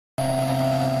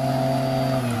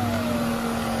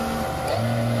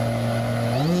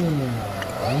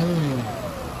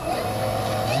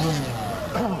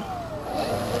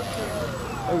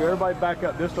everybody back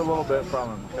up just a little bit from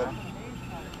him, okay?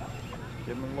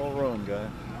 Give him a little room, guys.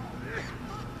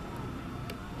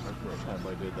 That's the first time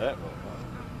I did that real fast.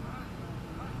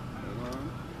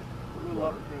 A little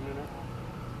up for a minute.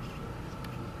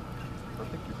 I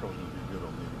think you're probably going to be good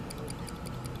on me.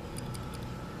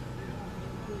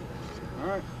 All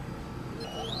right.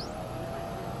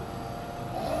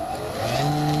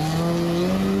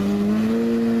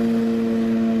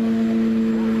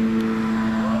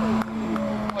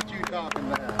 What you talking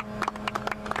about?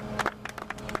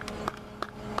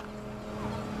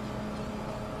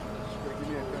 Give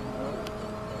me a thumbs up.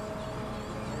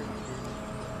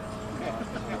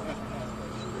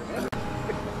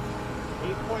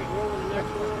 Point roll in the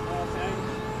next one, all time.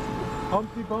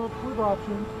 Humpty bump with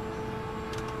options.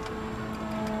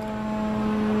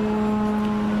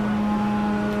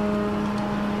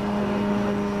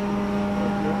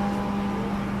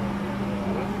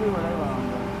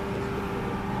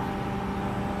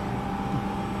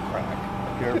 Crack.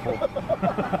 Careful.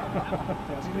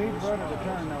 You need brother to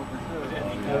turn though for sure.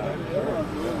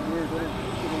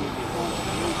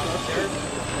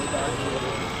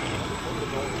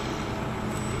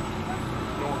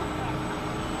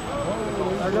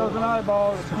 There goes an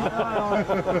eyeball. Keep an eye on it.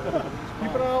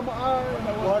 Keep an eye on my eye.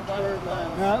 Watch where it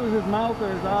lands. No, that was his mouth or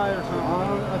his eye or something.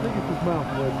 I think it's his mouth.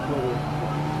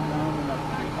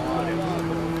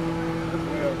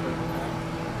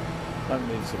 I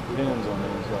need some pins on the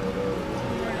inside of those.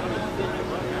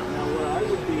 Now, what I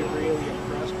would be really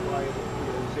impressed by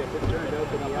is if it turned out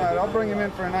that All right, I'll bring him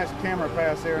in for a nice camera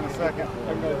pass here in a second.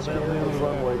 And then the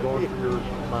runway going for your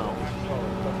mouth.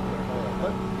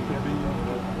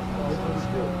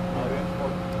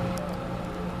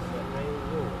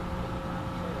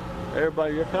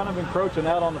 Everybody, you're kind of encroaching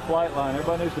out on the flight line.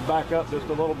 Everybody needs to back up just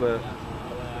a little bit.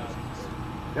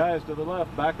 Guys, to the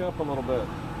left, back up a little bit.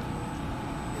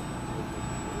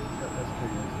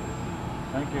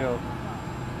 Thank you.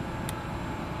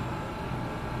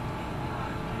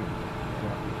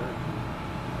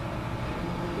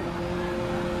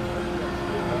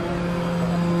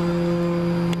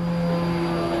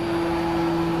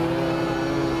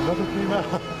 Nothing came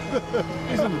out.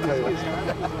 He's in the tail.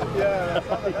 Yeah.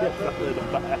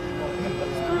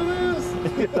 Screw this.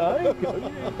 You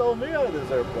told me out of this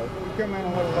airplane. We come in a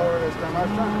little lower this time. I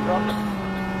was trying to drop it.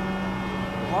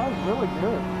 That was really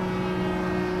good.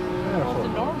 Yeah, the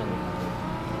Norman.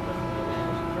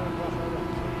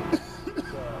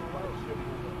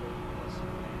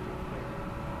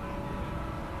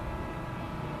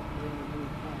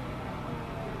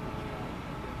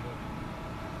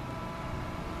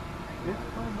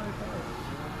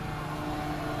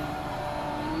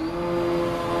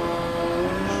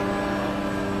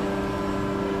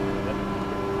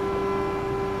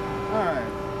 All right.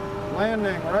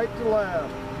 Landing right to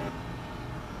left.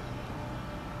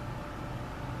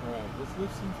 Alright, let's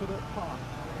listen to that pop.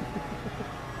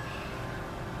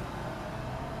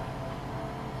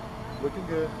 Looking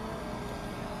good.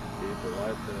 Keep it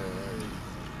right there.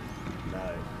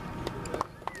 Nice.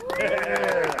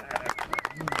 Yeah.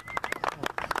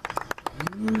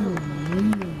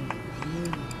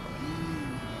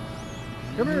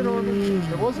 Come here, Norman.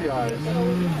 There was the eyes.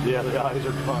 Yeah, the eyes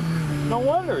are gone. No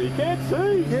wonder, he can't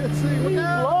see. You can't see. He's Look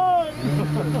out. blind.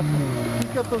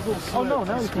 He's got those little slits. Oh no,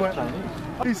 now he's squinting. Chinese.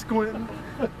 He's squinting.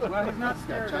 Well, he's not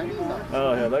scared anymore.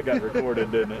 Oh yeah, that got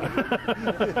recorded, didn't it?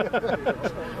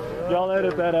 Y'all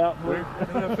edit that out, please. We're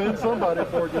going to offend somebody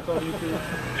before it gets on YouTube.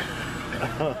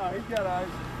 Oh, he's got eyes.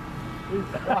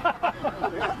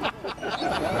 All right.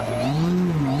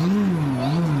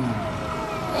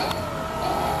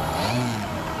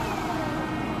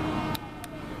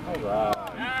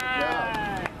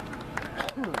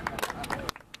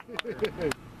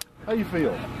 How you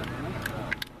feel?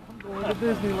 I'm going to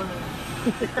Disneyland.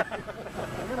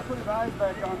 I'm going to put his eyes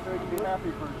back on so he can be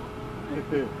happy for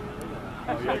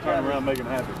Oh, you gotta turn around and make him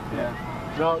happy. Yeah.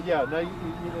 No, yeah, now you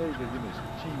know you give me some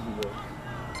cheesy look.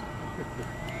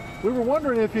 We were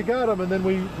wondering if you got them, and then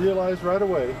we realized right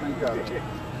away you got them.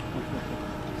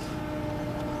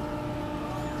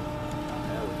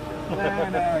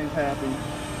 Now he's happy.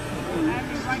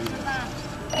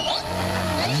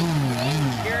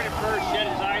 Scared at first, shut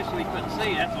his eyes so he couldn't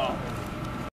see, that's all.